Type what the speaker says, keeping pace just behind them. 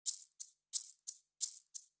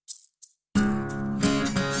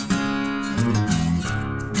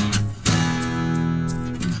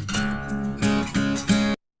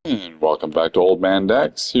And welcome back to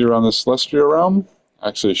OldManDakk here on the Celestria realm.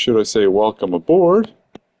 Actually, should I say welcome aboard?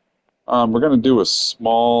 We're going to do a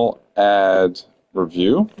small ad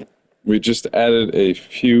review. We just added a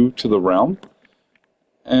few to the realm,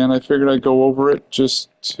 and I figured I'd go over it just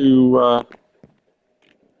to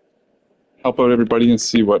help out everybody and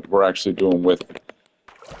see what we're actually doing with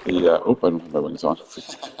the... I don't have my wings on.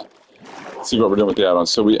 See what we're doing with the add-on.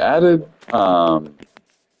 So we added...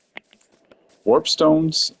 warp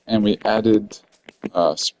stones, and we added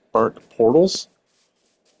spark portals.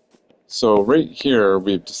 So right here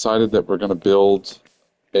we've decided that we're going to build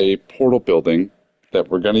a portal building that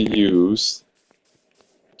we're going to use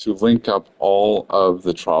to link up all of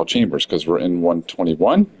the trial chambers, because we're in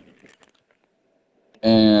 121,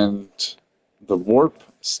 and the warp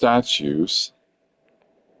statues,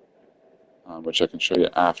 which I can show you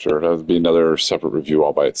after. That would be another separate review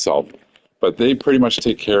all by itself. But they pretty much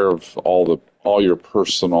take care of all your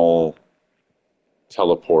personal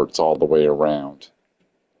teleports all the way around.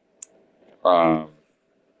 But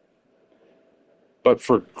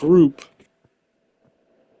for group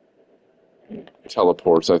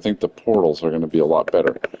teleports, I think the portals are going to be a lot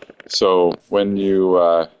better. So when you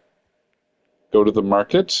go to the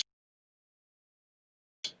market,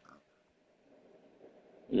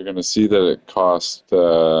 you're going to see that it costs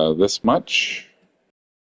this much.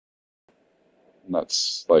 And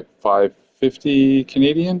that's like $5.50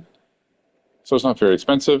 Canadian. So it's not very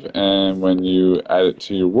expensive. And when you add it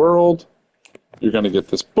to your world, you're going to get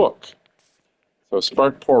this book. So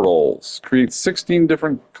Spark Portals. Create 16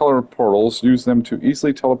 different color portals. Use them to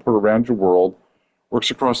easily teleport around your world. Works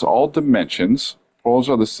across all dimensions. Portals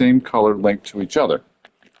are the same color linked to each other.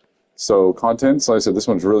 So contents, like I said, this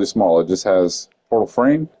one's really small. It just has portal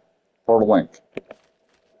frame, portal link.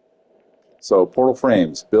 So portal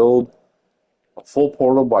frames. Build a full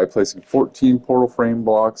portal by placing 14 portal frame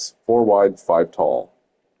blocks, 4 wide, 5 tall.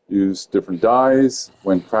 Use different dyes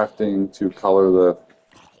when crafting to color the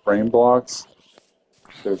frame blocks.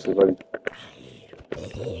 Seriously, buddy.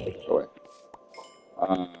 Go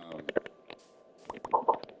away.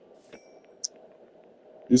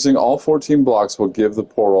 Using all 14 blocks will give the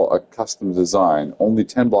portal a custom design. Only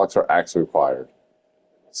 10 blocks are actually required.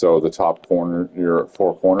 So the top corner, your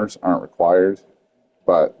 4 corners aren't required,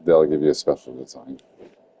 but they'll give you a special design.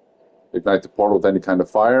 Ignite the portal with any kind of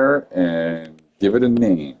fire and give it a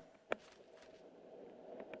name.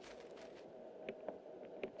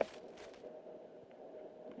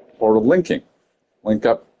 Portal linking. Link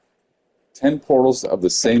up 10 portals of the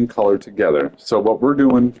same color together. So what we're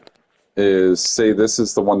doing is, say this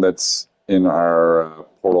is the one that's in our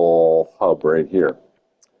portal hub right here.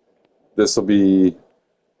 This will be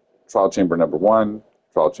trial chamber number 1,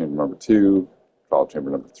 trial chamber number 2, trial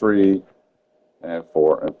chamber number 3, and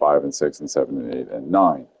 4, and 5, and 6, and 7, and 8, and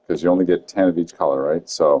 9. Because you only get 10 of each color, right?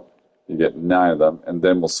 So you get 9 of them, and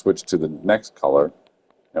then we'll switch to the next color,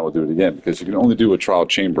 and we'll do it again. Because you can only do a trial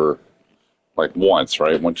chamber like once,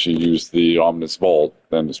 right? Once you use the Ominous Vault,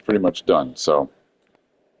 then it's pretty much done. So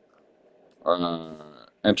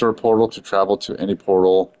enter a portal to travel to any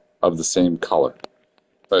portal of the same color.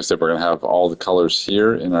 Like I said, we're going to have all the colors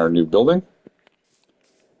here in our new building.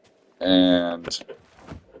 And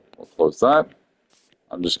we'll close that.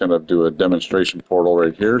 I'm just going to do a demonstration portal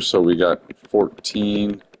right here. So we got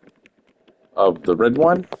 14 of the red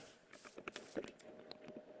one.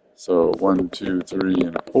 So 1, 2, 3,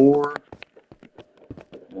 and 4.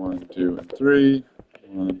 1, 2, and 3.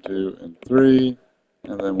 1, 2, and 3.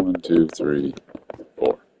 And then 1, 2, 3,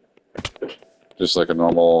 4. Just like a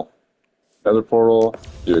normal nether portal.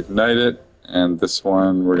 You ignite it. And this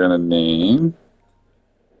one we're going to name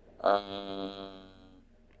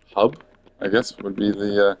hub, I guess, would be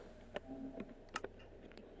the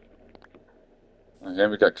okay,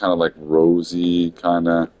 we got kind of like rosy kind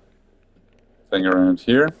of thing around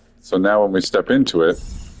here. So now when we step into it,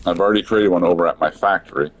 I've already created one over at my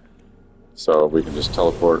factory, so we can just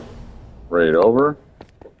teleport right over,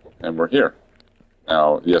 and we're here.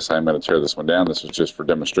 Now, yes, I'm going to tear this one down. This was just for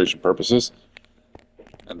demonstration purposes.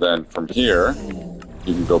 And then from here,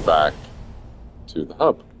 you can go back to the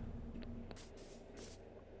hub.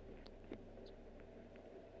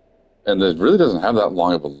 And it really doesn't have that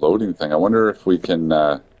long of a loading thing. I wonder if we can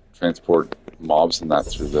transport mobs and that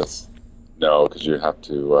through this. No, because you have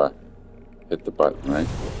to hit the button, right?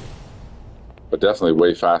 But definitely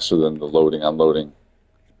way faster than the loading, unloading.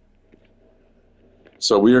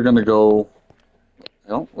 So we are going to go,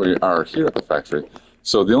 we are here at the factory.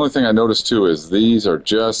 So the only thing I noticed too is these are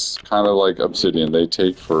just kind of like obsidian. They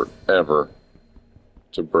take forever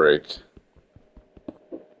to break.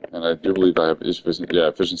 And I do believe I have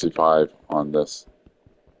efficiency 5 on this.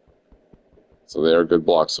 So they are good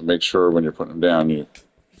blocks. So make sure when you're putting them down, you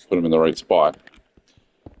put them in the right spot.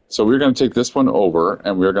 So we're going to take this one over,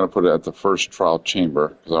 and we're going to put it at the first trial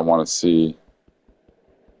chamber, because I want to see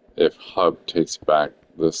if hub takes back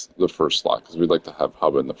the first slot, because we'd like to have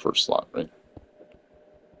hub in the first slot, right?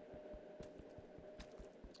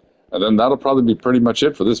 And then that'll probably be pretty much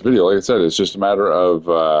it for this video. Like I said, it's just a matter of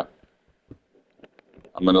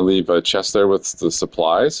I'm going to leave a chest there with the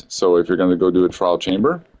supplies. So if you're going to go do a trial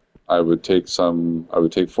chamber, I would take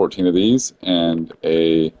 14 of these and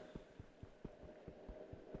a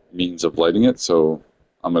means of lighting it. So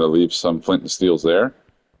I'm going to leave some flint and steels there.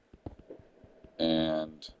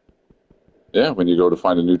 And yeah, when you go to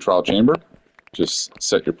find a new trial chamber, just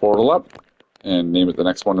set your portal up and name it the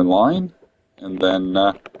next one in line. And then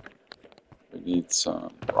we need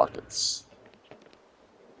some rockets.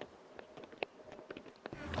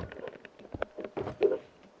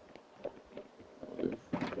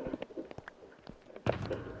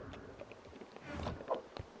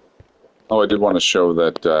 Oh, I did want to show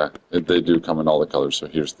that they do come in all the colors. So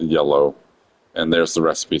here's the yellow, and there's the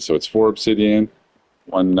recipe. So it's 4 obsidian,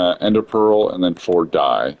 1 ender pearl, and then 4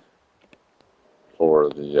 dye for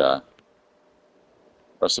the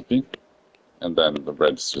recipe. And then the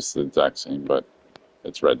red's just the exact same, but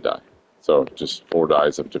it's red dye. So just 4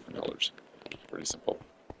 dyes of different colors. Pretty simple.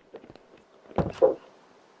 Okay,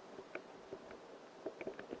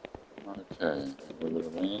 a little bit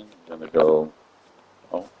of rain. I'm gonna go.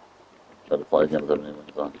 Oh. Try to fly again without any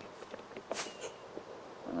wings on.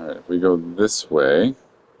 Alright, if we go this way,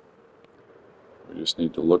 we just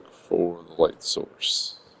need to look for the light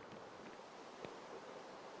source.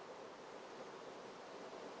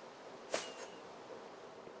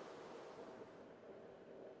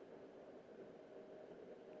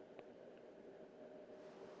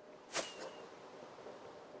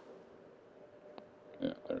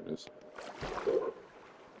 Yeah, there it is.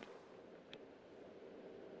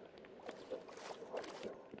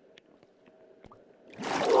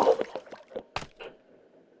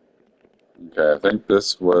 Okay, I think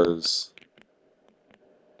this was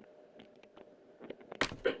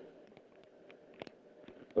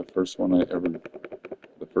the first one I ever did.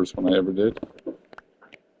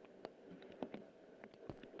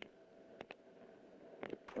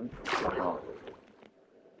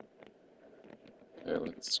 Okay,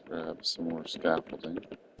 let's grab some more scaffolding.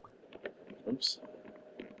 Oops.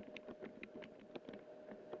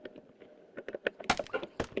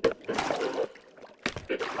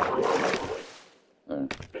 There.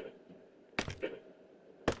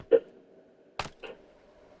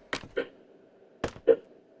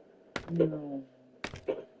 No.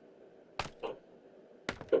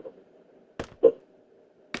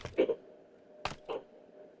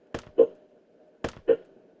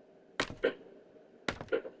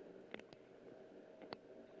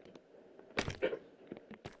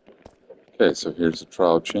 Okay, so here's the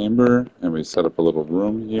trial chamber, and we set up a little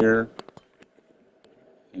room here.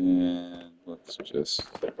 And let's just...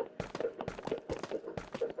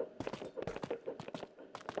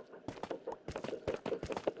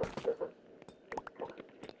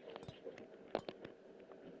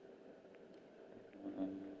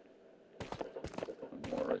 one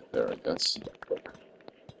more right there, I guess.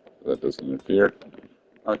 That doesn't interfere.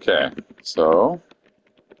 Okay, so...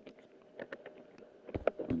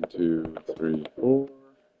 1, 2, 3, 4.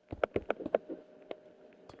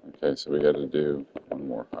 Okay, so we got to do one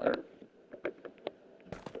more higher.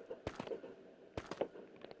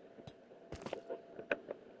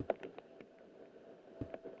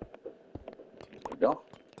 There we go.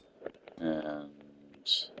 And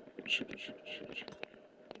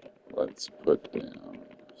let's put down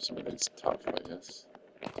some of these tough, I guess.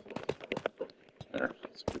 There,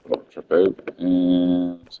 so people don't trip out.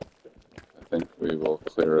 And I think we will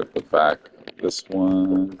clear at the back of this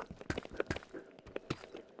one.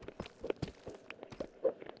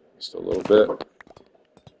 Just a little bit.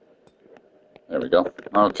 There we go.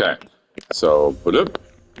 Okay, so put it,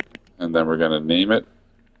 and then we're going to name it.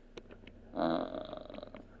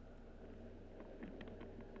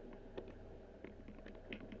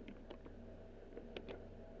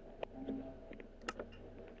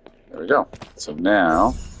 There we go. So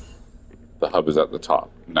now the hub is at the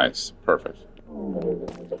top. Nice, perfect.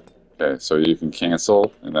 Okay, so you can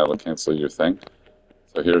cancel, and that'll cancel your thing.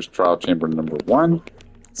 So here's trial chamber number 1.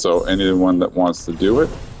 So anyone that wants to do it.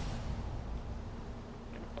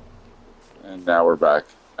 And now we're back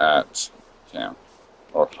at camp,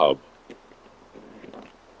 or hub.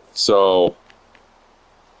 So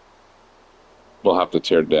we'll have to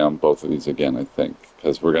tear down both of these again, I think,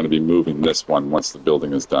 because we're going to be moving this one once the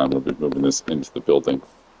building is done. We'll be moving this into the building.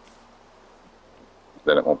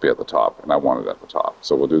 then it won't be at the top, and I want it at the top.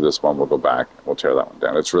 So we'll do this one, we'll go back, and we'll tear that one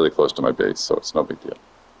down. It's really close to my base, so it's no big deal.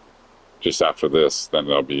 Just after this, then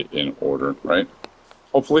it'll be in order, right?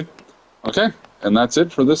 Hopefully. Okay, and that's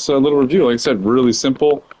it for this little review. Like I said, really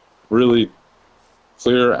simple, really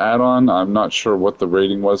clear add-on. I'm not sure what the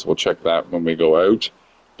rating was. We'll check that when we go out,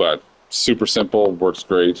 but super simple, works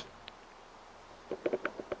great.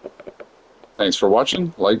 Thanks for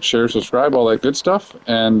watching. Like, share, subscribe, all that good stuff,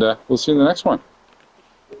 and we'll see you in the next one.